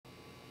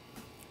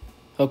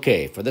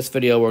Okay, for this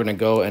video, we're going to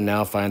go and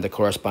now find the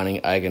corresponding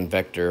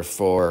eigenvector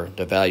for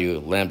the value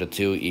lambda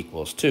 2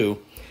 equals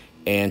 2.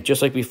 And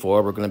just like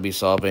before, we're going to be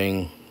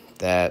solving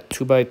that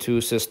 2 by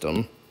 2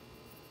 system.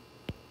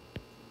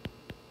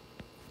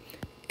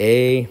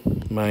 A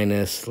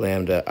minus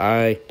lambda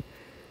I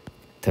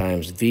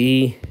times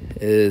V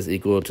is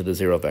equal to the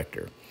 0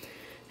 vector.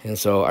 And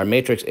so our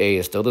matrix A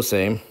is still the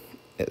same.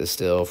 It is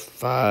still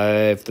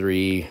 5,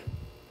 3,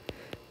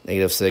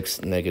 -6,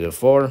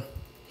 -4.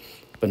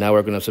 But now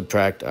we're going to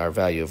subtract our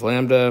value of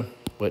lambda,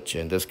 which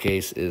in this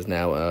case is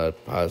now a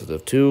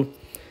positive 2.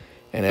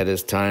 And that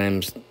is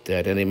times the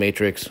identity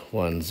matrix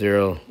 1,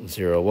 0,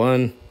 0,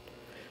 1.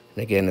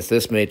 And again, it's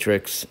this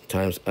matrix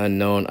times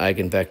unknown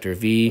eigenvector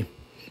V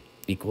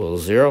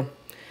equals 0.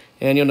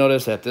 And you'll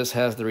notice that this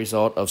has the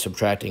result of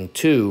subtracting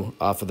 2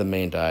 off of the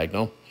main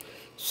diagonal.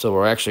 So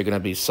we're actually going to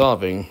be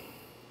solving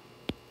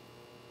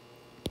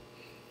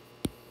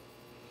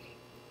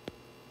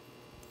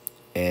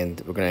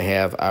and we're going to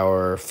have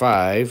our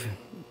 5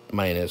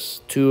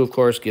 minus 2, of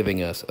course,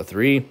 giving us a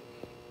 3.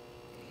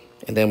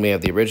 And then we have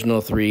the original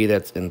 3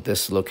 that's in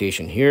this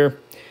location here.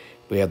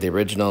 We have the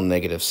original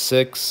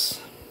 -6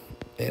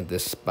 in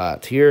this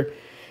spot here.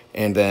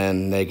 And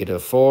then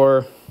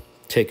 -4,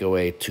 take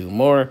away 2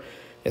 more.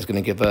 It's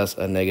going to give us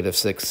a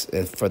 -6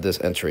 for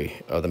this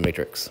entry of the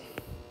matrix.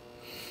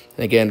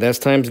 And again, that's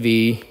times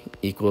V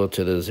equal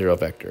to the 0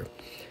 vector.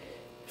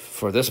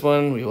 For this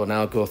one, we will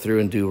now go through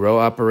and do row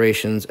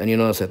operations. And you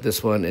notice that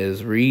this one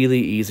is really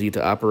easy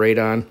to operate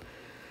on.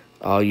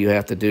 All you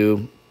have to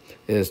do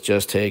is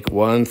just take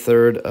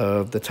 1/3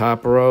 of the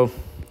top row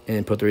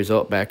and put the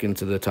result back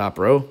into the top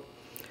row.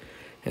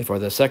 And for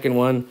the second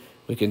one,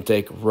 we can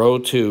take row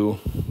 2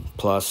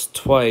 plus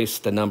twice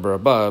the number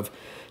above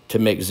to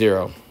make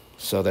 0.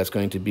 So that's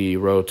going to be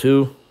row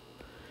 2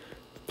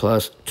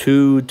 plus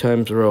 2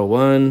 times row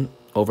 1,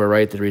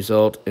 overwrite the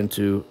result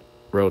into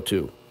row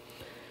 2.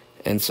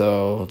 And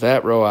so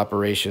that row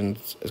operation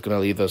is going to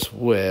leave us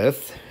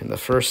with, in the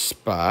first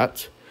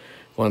spot,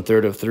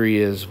 1/3 of 3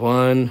 is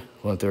 1,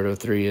 1/3 of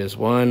 3 is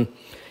 1.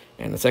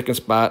 And the second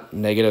spot,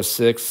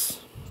 -6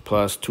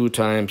 plus 2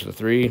 times the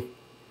 3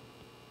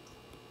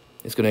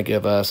 is going to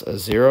give us a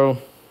 0.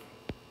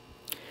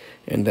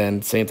 And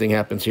then same thing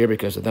happens here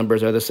because the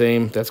numbers are the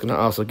same. That's going to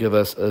also give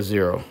us a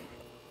 0.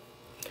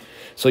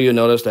 So you'll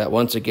notice that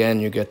once again,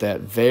 you get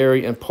that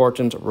very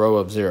important row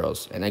of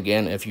zeros. And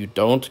again, if you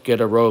don't get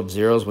a row of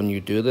zeros when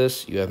you do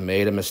this, you have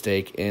made a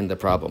mistake in the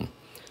problem.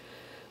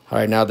 All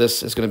right, now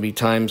this is going to be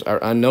times our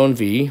unknown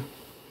V,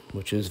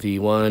 which is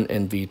V1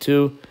 and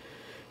V2.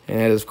 And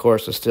that, of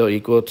course, is still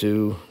equal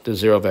to the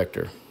 0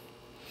 vector.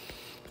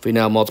 If we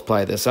now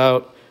multiply this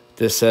out,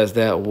 this says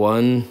that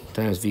 1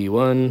 times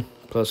V1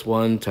 plus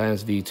 1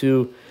 times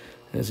V2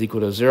 is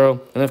equal to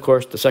 0. And of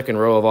course, the second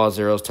row of all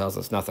zeros tells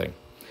us nothing.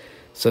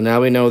 So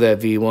now we know that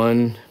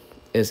V1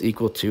 is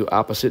equal to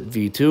opposite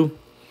V2.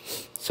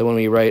 So when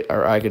we write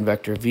our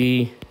eigenvector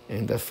V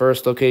in the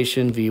first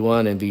location,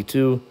 V1 and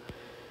V2,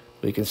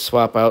 we can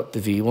swap out the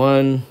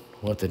V1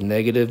 with the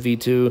negative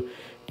V2,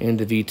 and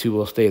the V2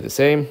 will stay the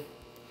same.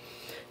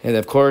 And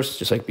of course,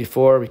 just like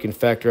before, we can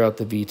factor out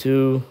the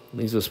V2,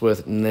 leaves us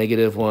with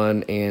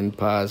 -1 and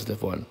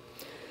 +1.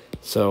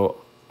 So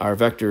our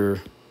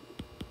vector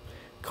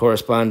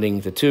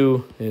corresponding to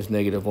 2 is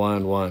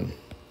 -1, 1.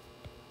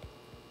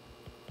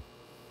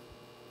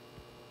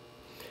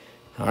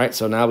 All right,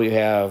 so now we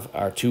have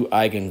our 2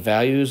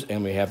 eigenvalues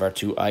and we have our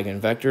 2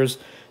 eigenvectors.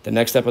 The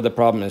next step of the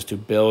problem is to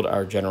build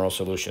our general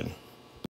solution.